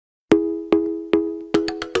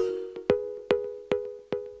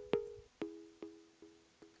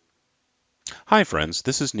Hi friends,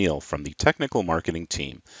 this is Neil from the Technical Marketing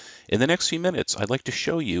team. In the next few minutes, I'd like to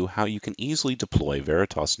show you how you can easily deploy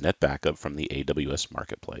Veritas NetBackup from the AWS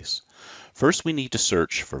Marketplace. First, we need to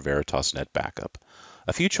search for Veritas NetBackup.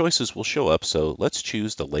 A few choices will show up, so let's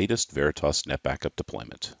choose the latest Veritas NetBackup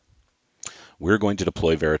deployment. We're going to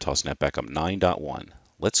deploy Veritas NetBackup 9.1.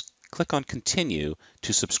 Let's click on Continue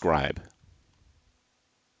to subscribe.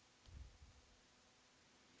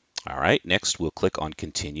 All right, next we'll click on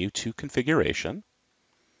Continue to Configuration.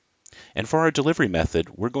 And for our delivery method,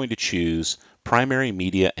 we're going to choose Primary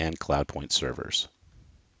Media and CloudPoint servers.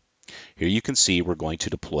 Here you can see we're going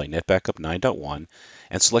to deploy NetBackup 9.1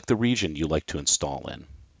 and select the region you'd like to install in.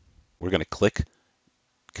 We're going to click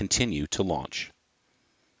Continue to launch.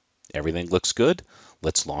 Everything looks good.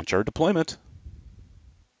 Let's launch our deployment.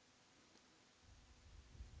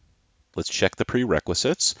 Let's check the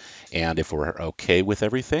prerequisites, and if we're okay with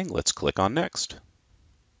everything, let's click on Next.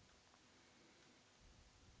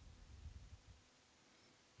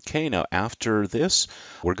 Okay, now after this,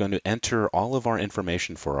 we're going to enter all of our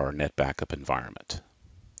information for our NetBackup environment.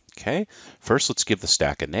 Okay, first let's give the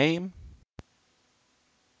stack a name.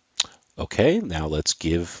 Okay, now let's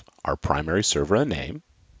give our primary server a name.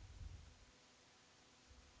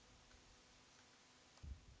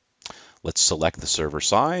 Let's select the server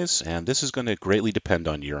size, and this is going to greatly depend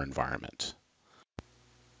on your environment.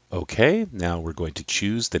 Okay, now we're going to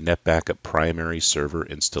choose the NetBackup primary server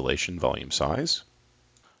installation volume size.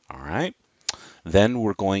 All right, then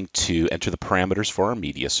we're going to enter the parameters for our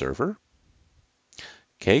media server.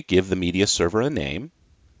 Okay, give the media server a name.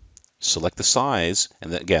 Select the size,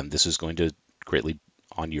 and then, again, this is going to greatly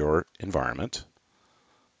on your environment.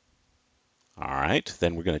 All right,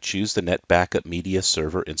 then we're going to choose the NetBackup Media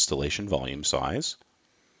Server installation volume size.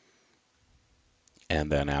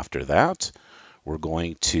 And then after that, we're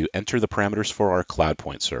going to enter the parameters for our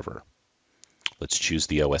CloudPoint server. Let's choose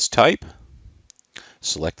the OS type,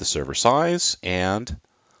 select the server size, and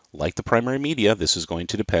like the primary media, this is going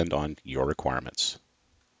to depend on your requirements.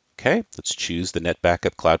 Okay, let's choose the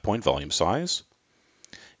NetBackup CloudPoint volume size.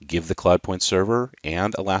 Give the CloudPoint server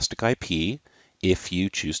and Elastic IP if you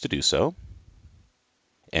choose to do so.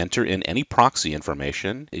 Enter in any proxy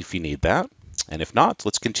information if you need that. And if not,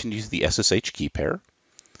 let's continue to the SSH key pair.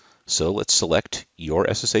 So let's select your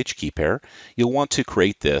SSH key pair. You'll want to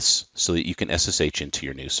create this so that you can SSH into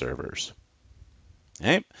your new servers.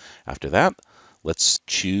 Okay. After that, let's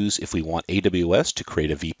choose if we want AWS to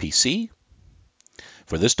create a VPC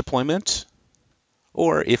for this deployment,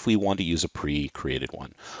 or if we want to use a pre-created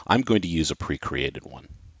one. I'm going to use a pre-created one.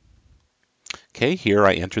 Okay, here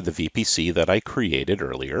I enter the VPC that I created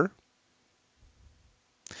earlier.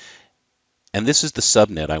 And this is the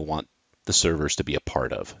subnet I want the servers to be a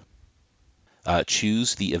part of.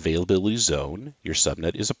 Choose the availability zone your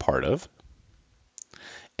subnet is a part of.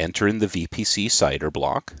 Enter in the VPC CIDR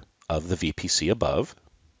block of the VPC above.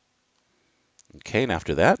 Okay, and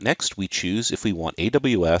after that, next we choose if we want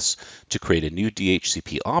AWS to create a new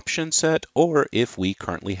DHCP option set or if we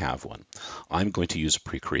currently have one. I'm going to use a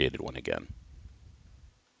pre-created one again.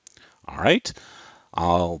 All right,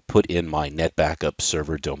 I'll put in my NetBackup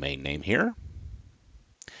server domain name here,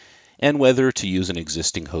 and whether to use an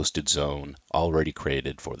existing hosted zone already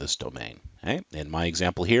created for this domain. Okay? In my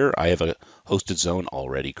example here, I have a hosted zone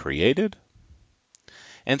already created.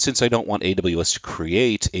 And since I don't want AWS to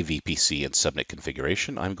create a VPC and subnet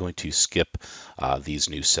configuration, I'm going to skip these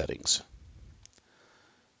new settings.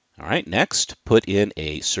 All right, next, put in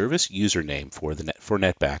a service username for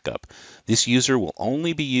NetBackup. This user will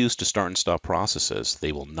only be used to start and stop processes.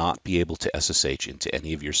 They will not be able to SSH into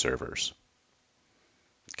any of your servers.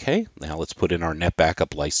 Okay, now let's put in our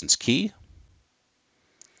NetBackup license key.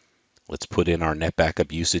 Let's put in our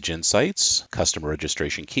NetBackup usage insights, customer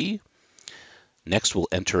registration key. Next, we'll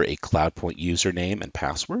enter a CloudPoint username and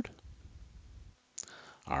password.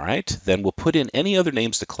 All right, then we'll put in any other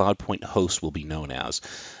names the CloudPoint host will be known as.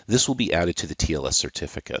 This will be added to the TLS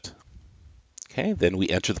certificate. Okay, then we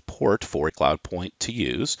enter the port for a CloudPoint to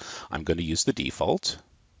use. I'm going to use the default.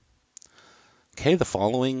 Okay, the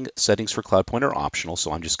following settings for CloudPoint are optional,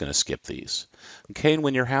 so I'm just going to skip these. Okay, and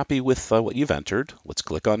when you're happy with what you've entered, let's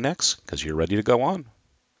click on Next because you're ready to go on.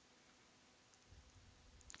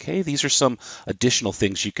 Okay, these are some additional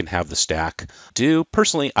things you can have the stack do.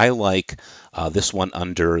 Personally, I like this one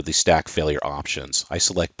under the stack failure options. I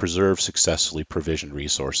select Preserve Successfully Provisioned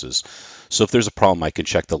Resources. So if there's a problem, I can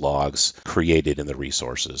check the logs created in the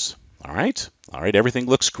resources. All right, everything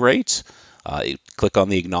looks great. Click on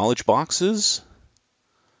the Acknowledge boxes,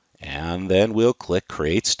 and then we'll click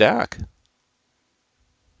Create Stack.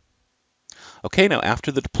 Okay, now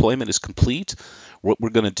after the deployment is complete, what we're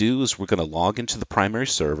going to do is we're going to log into the primary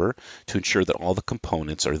server to ensure that all the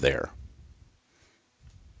components are there.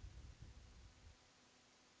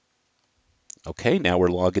 Okay, now we're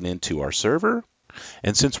logging into our server.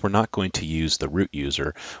 And since we're not going to use the root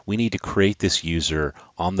user, we need to create this user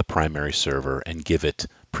on the primary server and give it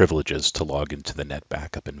privileges to log into the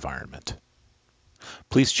NetBackup environment.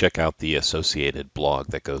 Please check out the associated blog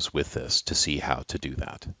that goes with this to see how to do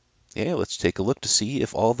that. Yeah, let's take a look to see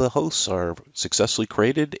if all the hosts are successfully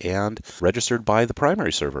created and registered by the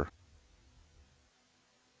primary server.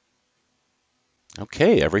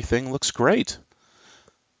 Okay, everything looks great.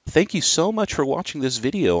 Thank you so much for watching this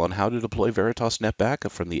video on how to deploy Veritas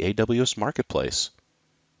NetBackup from the AWS Marketplace.